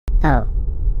Oh.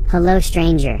 Hello,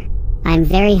 stranger. I'm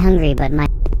very hungry, but my...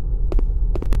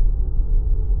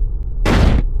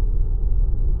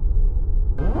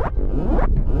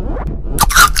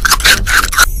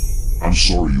 I'm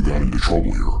sorry you got into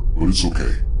trouble here, but it's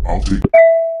okay. I'll take...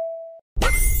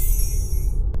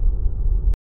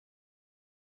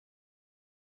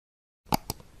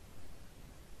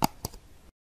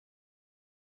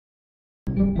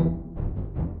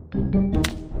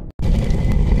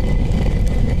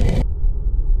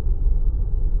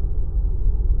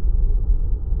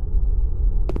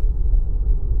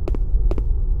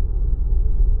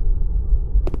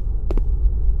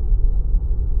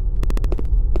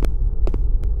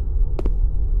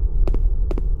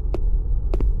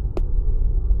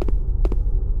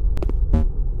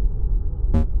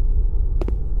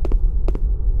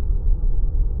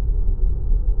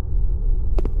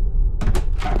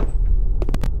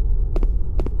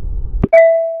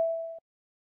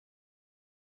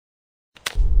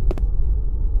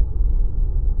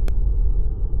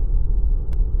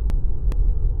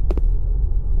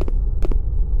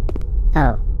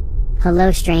 Oh.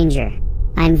 Hello, stranger.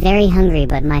 I'm very hungry,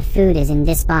 but my food is in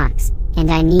this box,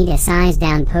 and I need a size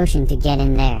down potion to get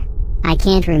in there. I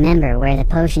can't remember where the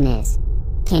potion is.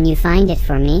 Can you find it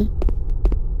for me?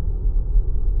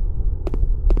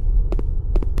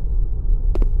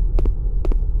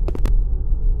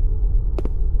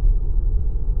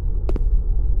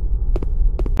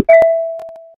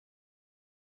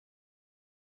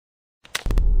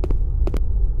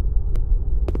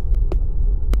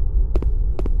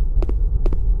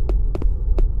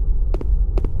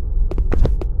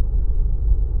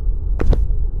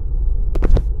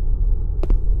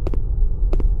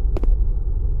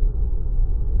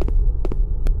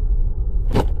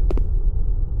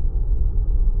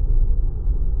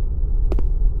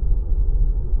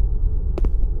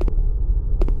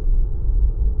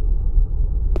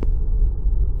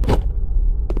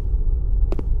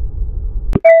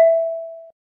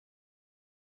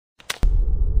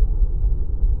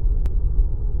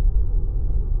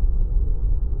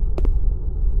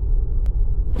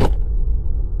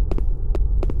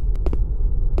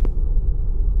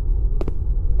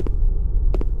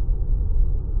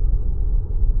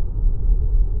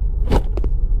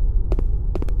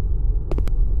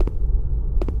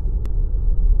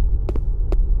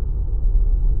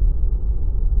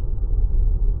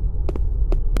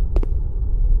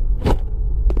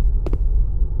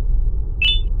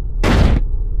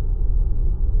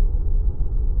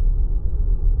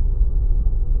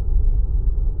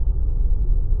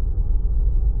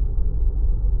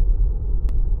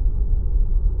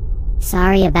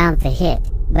 Sorry about the hit,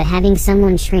 but having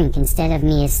someone shrink instead of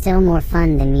me is still more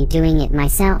fun than me doing it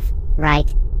myself, right?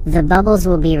 The bubbles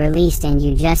will be released and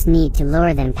you just need to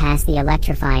lure them past the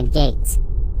electrified gates.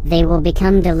 They will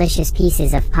become delicious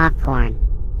pieces of popcorn.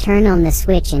 Turn on the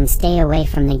switch and stay away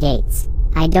from the gates.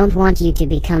 I don't want you to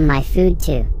become my food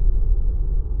too.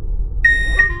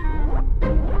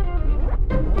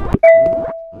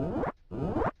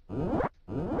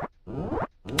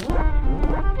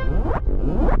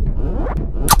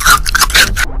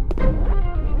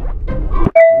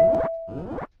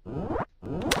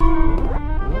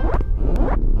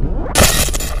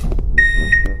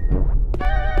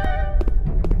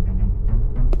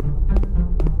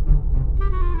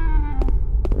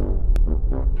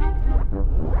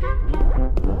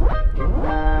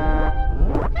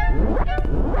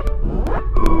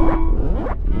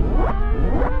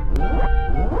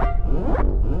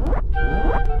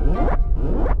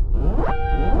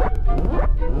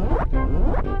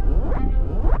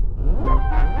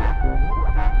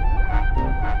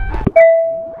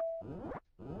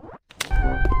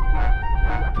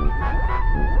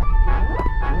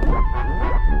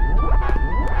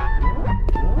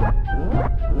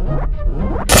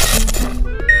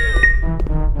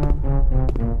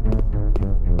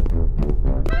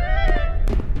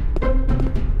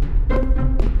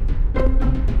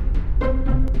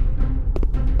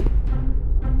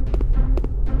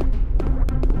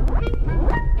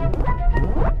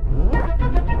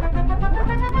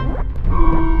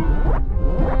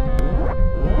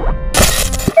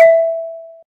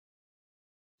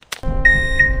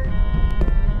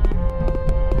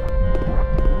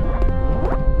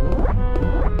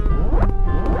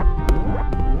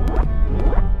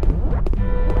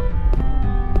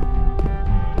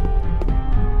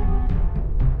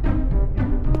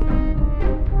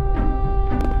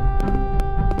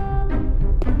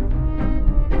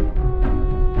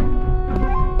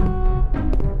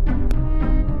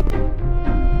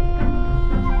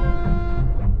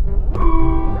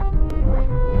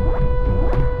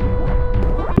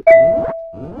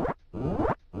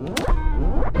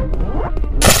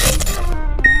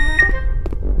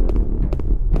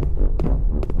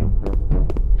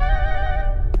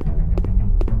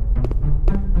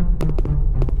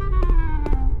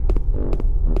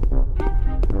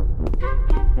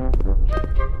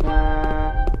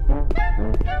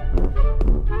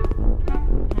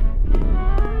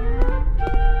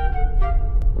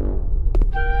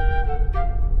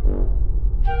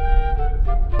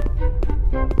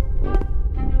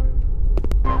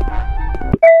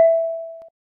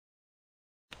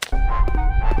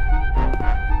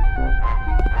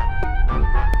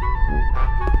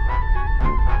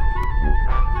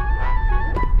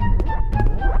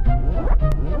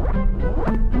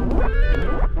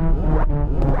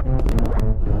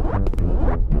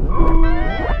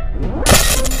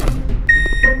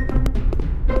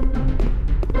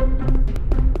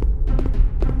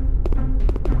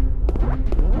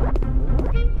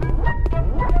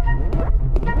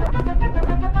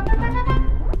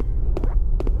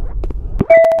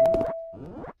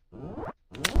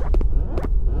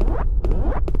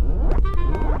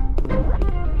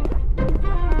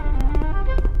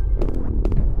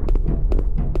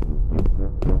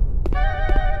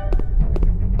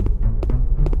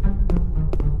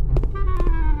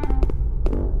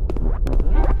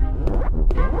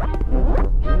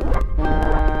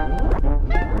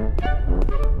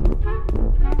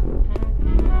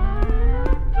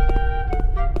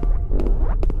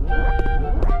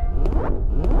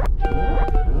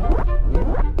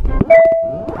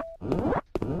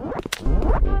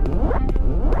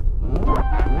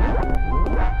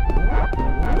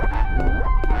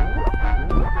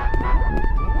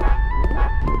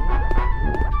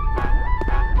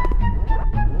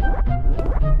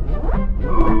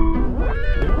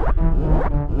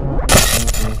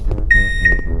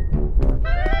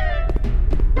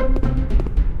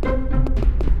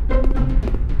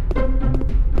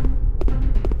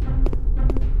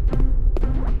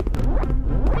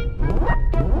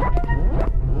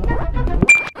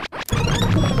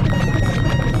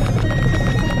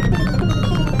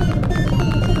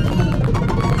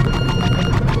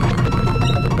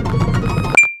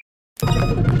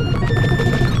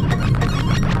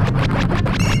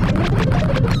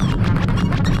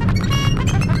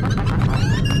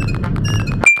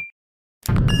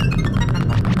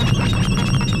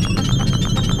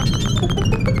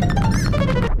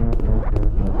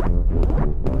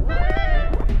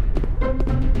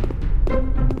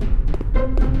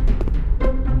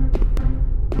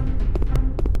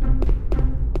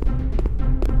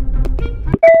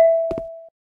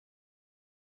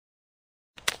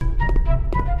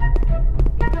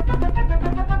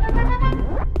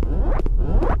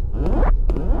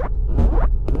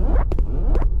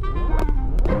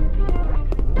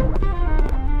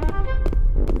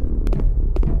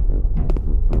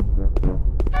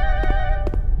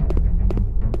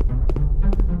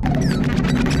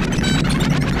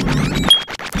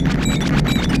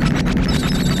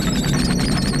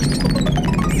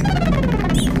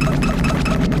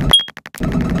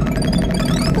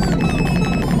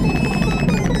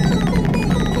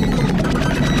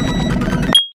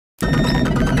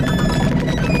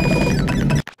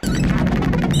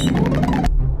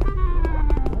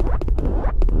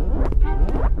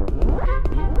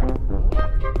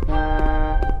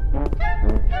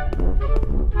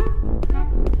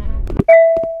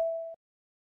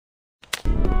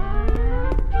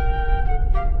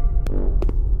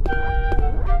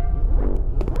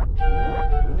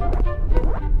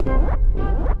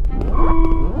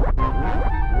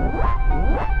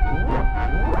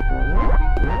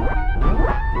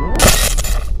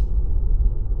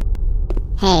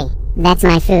 That's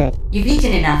my food. You've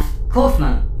eaten enough.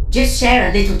 Kaufman, just share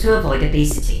a little to avoid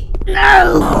obesity.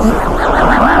 No!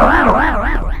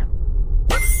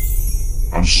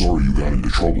 I'm sorry you got into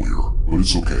trouble here, but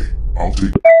it's okay. I'll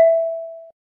take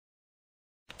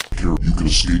care. You can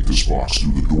escape this box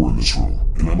through the door in this room,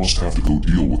 and I must have to go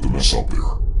deal with the mess out there.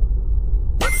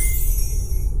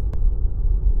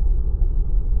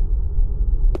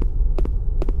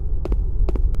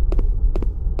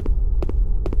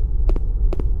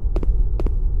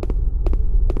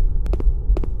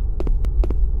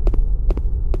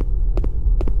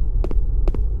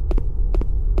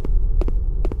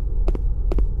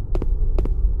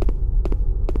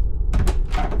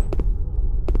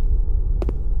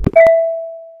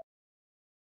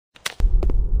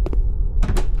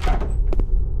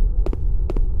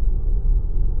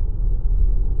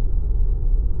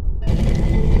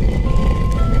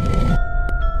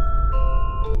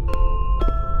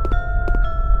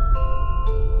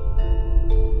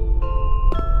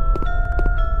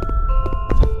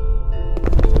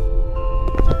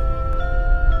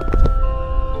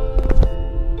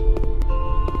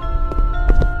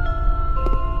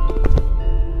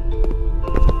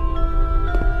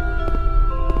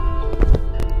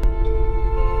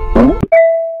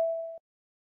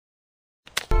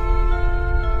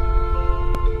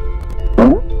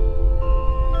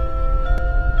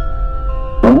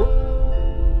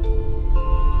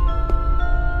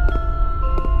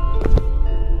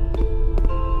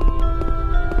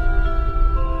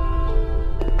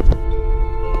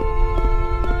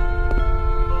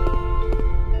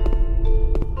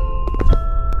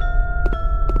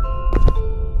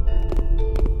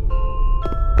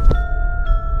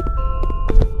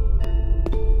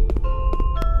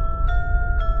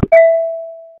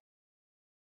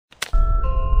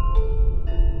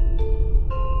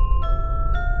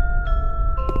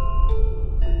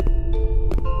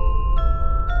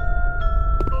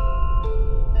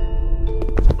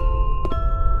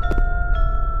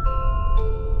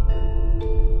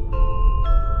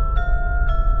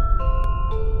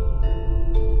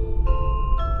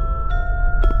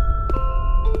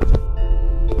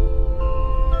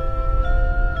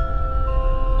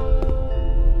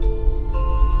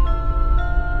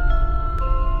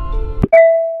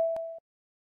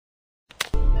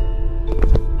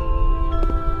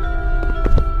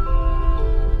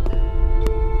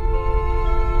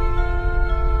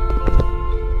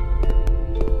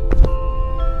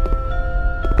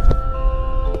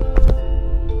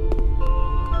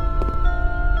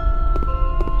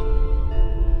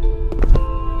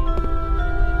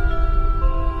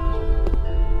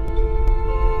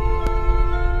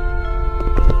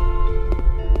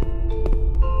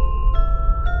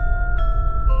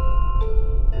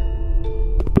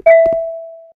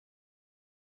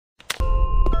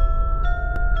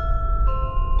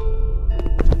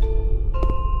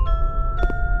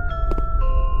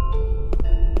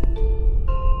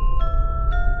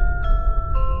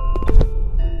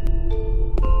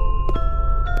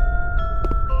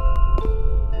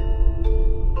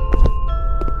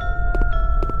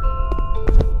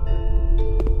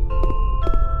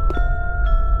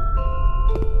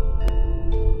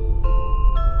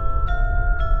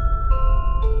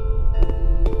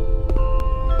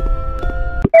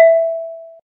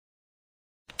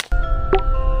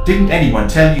 Didn't anyone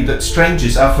tell you that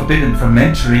strangers are forbidden from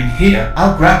entering here?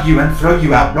 I'll grab you and throw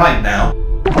you out right now.